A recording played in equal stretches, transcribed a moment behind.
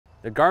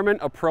The Garmin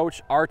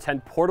Approach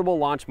R10 portable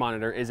launch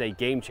monitor is a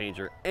game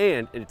changer,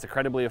 and it's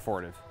incredibly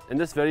affordable. In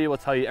this video, we'll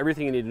tell you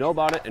everything you need to know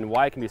about it and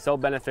why it can be so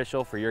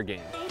beneficial for your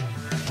game.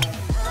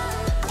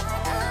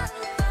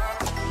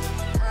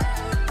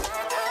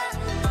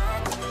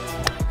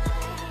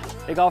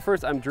 Hey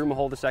golfers, I'm Drew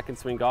Mahowald of Second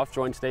Swing Golf,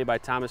 joined today by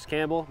Thomas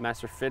Campbell,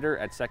 Master Fitter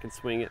at Second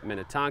Swing at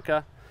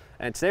Minnetonka.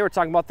 And today we're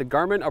talking about the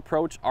Garmin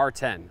Approach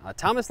R10.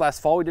 Thomas,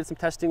 last fall we did some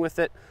testing with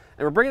it,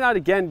 and we're bringing it out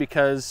again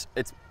because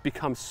it's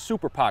become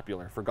super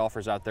popular for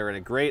golfers out there and a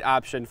great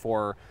option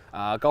for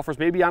golfers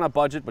maybe on a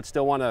budget but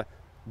still want to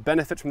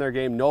benefit from their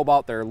game, know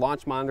about their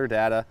launch monitor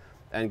data,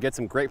 and get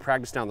some great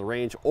practice down the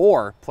range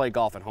or play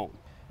golf at home.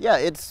 Yeah,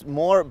 it's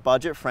more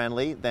budget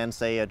friendly than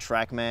say a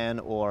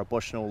TrackMan or a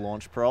Bushnell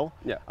Launch Pro.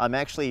 Yeah. I'm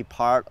actually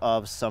part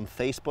of some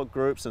Facebook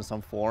groups and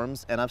some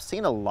forums, and I've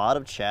seen a lot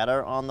of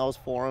chatter on those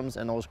forums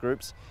and those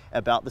groups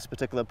about this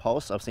particular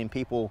post. I've seen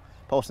people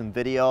posting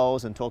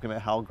videos and talking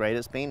about how great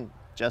it's been,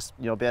 just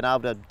being able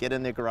to get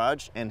in their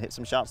garage and hit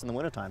some shots in the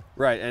wintertime.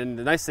 Right, and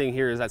the nice thing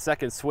here is that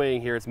Second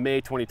Swing here, it's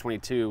May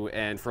 2022,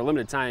 and for a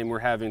limited time we're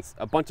having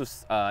a bunch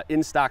of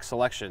in-stock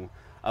selection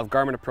of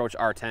Garmin Approach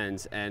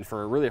R10s, and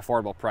for a really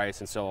affordable price.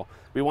 And so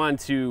we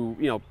wanted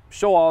to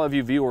show all of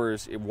you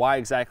viewers why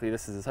exactly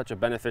this is such a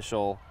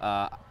beneficial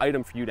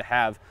item for you to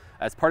have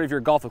as part of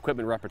your golf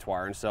equipment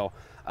repertoire. And so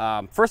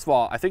first of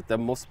all, I think the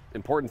most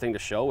important thing to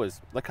show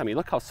is look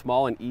how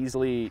small and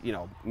easily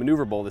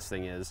maneuverable this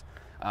thing is.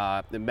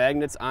 The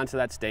magnets onto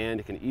that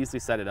stand, you can easily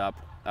set it up.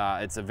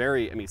 It's a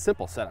very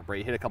simple setup, right?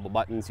 You hit a couple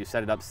buttons, you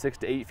set it up 6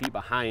 to 8 feet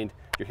behind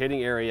your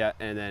hitting area,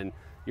 and then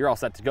you're all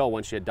set to go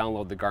once you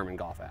download the Garmin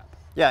Golf app.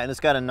 Yeah, and it's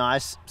got a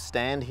nice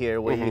stand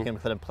here where you can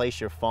kind of place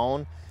your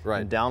phone,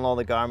 and download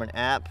the Garmin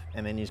app,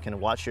 and then you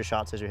can watch your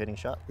shots as you're hitting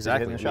shots.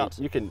 Exactly.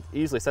 You can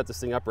easily set this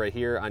thing up right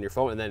here on your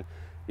phone, and then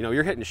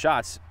you're hitting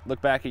shots,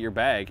 look back at your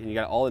bag, and you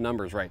got all the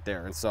numbers right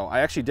there. And so I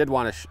actually did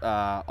want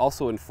to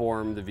also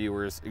inform the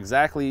viewers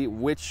exactly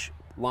which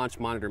launch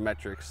monitor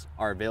metrics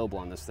are available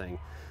on this thing,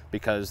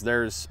 because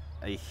there's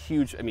a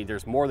huge,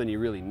 there's more than you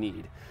really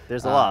need.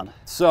 There's a lot.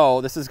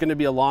 So this is going to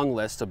be a long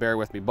list, so bear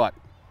with me, but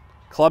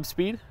club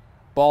speed,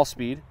 ball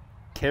speed,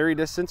 carry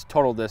distance,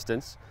 total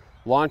distance,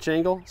 launch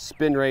angle,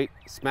 spin rate,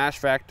 smash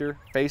factor,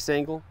 face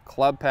angle,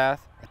 club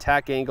path,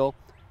 attack angle,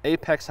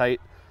 apex height,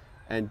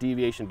 and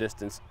deviation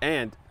distance.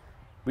 And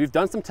we've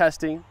done some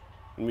testing,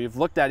 and we've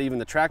looked at even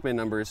the TrackMan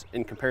numbers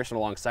in comparison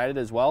alongside it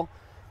as well.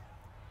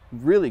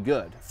 Really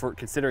good for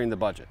considering the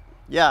budget.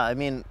 Yeah,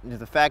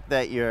 the fact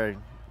that you're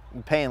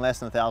paying less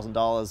than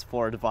 $1,000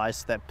 for a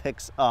device that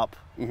picks up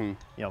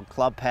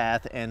club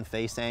path and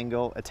face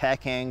angle,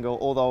 attack angle,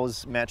 all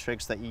those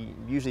metrics that you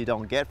usually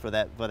don't get for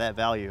that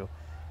value,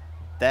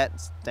 that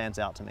stands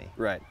out to me.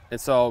 Right, and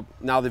so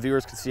now the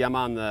viewers can see I'm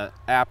on the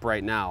app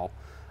right now.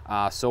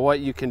 So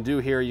what you can do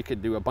here, you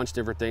could do a bunch of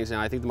different things, and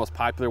I think the most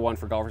popular one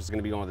for golfers is going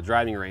to be going to the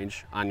driving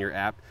range on your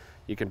app.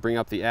 You can bring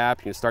up the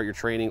app, you can start your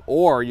training,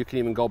 or you can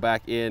even go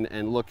back in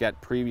and look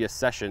at previous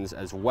sessions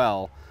as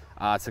well.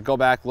 To go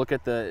back, look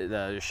at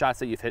the shots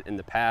that you've hit in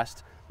the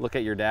past, look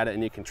at your data,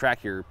 and you can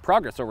track your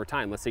progress over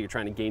time. Let's say you're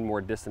trying to gain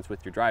more distance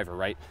with your driver,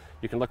 right?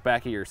 You can look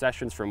back at your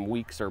sessions from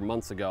weeks or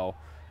months ago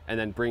and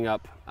then bring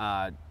up,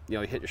 you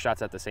hit your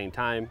shots at the same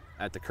time,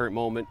 at the current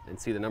moment, and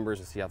see the numbers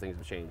and see how things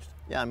have changed.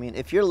 Yeah,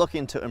 if you're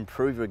looking to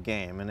improve your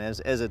game, and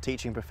as a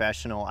teaching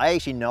professional, I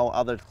actually know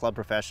other club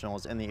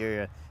professionals in the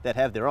area that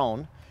have their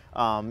own,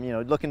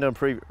 looking to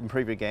improve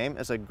your game,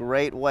 it's a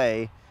great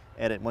way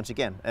once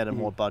again, at a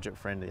more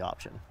budget-friendly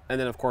option. And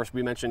then, of course,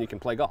 we mentioned you can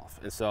play golf.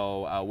 And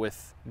so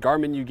with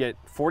Garmin, you get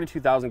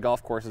 42,000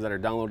 golf courses that are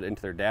downloaded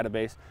into their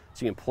database.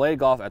 So you can play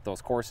golf at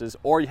those courses,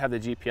 or you have the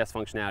GPS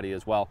functionality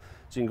as well.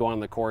 So you can go on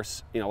the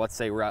course, let's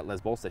say we're at Les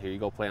Bolstad here, you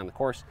go play on the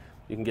course,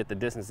 you can get the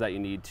distance that you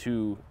need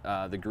to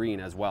the green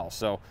as well.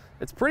 So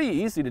it's pretty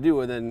easy to do.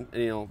 And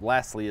then,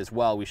 lastly as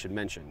well, we should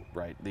mention,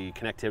 right, the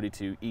connectivity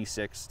to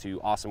E6, to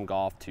Awesome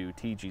Golf, to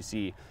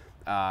TGC.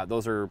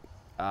 Those are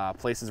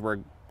places where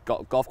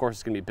golf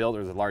courses can be built.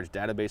 There's a large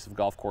database of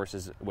golf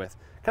courses with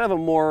kind of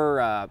a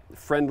more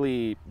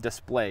friendly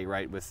display,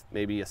 right? With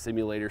maybe a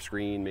simulator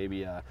screen,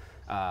 maybe a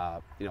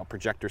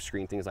projector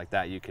screen, things like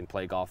that. You can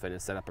play golf in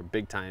and set up a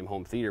big time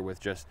home theater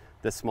with just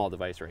this small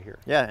device right here.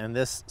 Yeah, and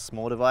this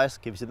small device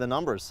gives you the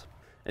numbers.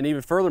 And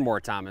even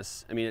furthermore,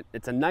 Thomas,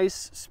 it's a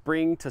nice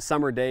spring to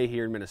summer day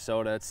here in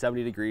Minnesota. It's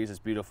 70 degrees, it's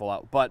beautiful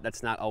out, but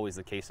that's not always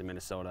the case in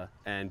Minnesota.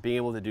 And being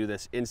able to do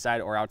this inside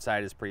or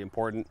outside is pretty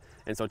important.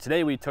 And so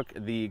today we took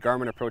the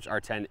Garmin Approach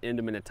R10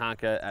 into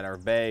Minnetonka at our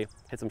bay,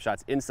 hit some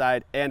shots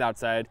inside and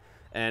outside.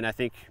 And I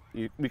think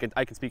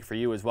I can speak for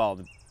you as well.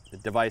 The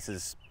device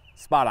is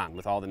spot on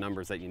with all the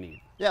numbers that you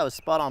need. Yeah, it was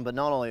spot on, but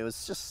not only, it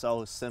was just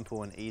so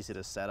simple and easy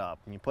to set up.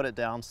 And you put it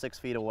down 6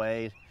 feet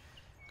away,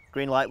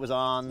 green light was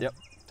on. Yep.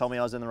 Told me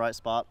I was in the right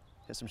spot,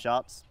 hit some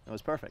shots, it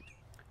was perfect.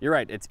 You're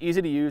right, it's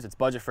easy to use, it's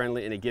budget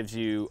friendly, and it gives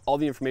you all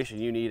the information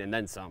you need and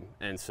then some.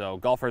 And so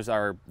golfers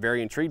are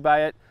very intrigued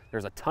by it.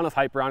 There's a ton of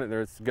hype around it, and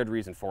there's good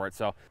reason for it.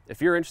 So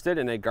if you're interested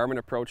in a Garmin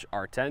Approach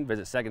R10,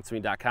 visit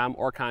secondswing.com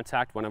or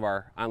contact one of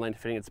our online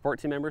fitting and support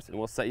team members, and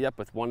we'll set you up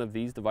with one of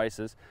these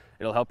devices.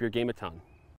 It'll help your game a ton.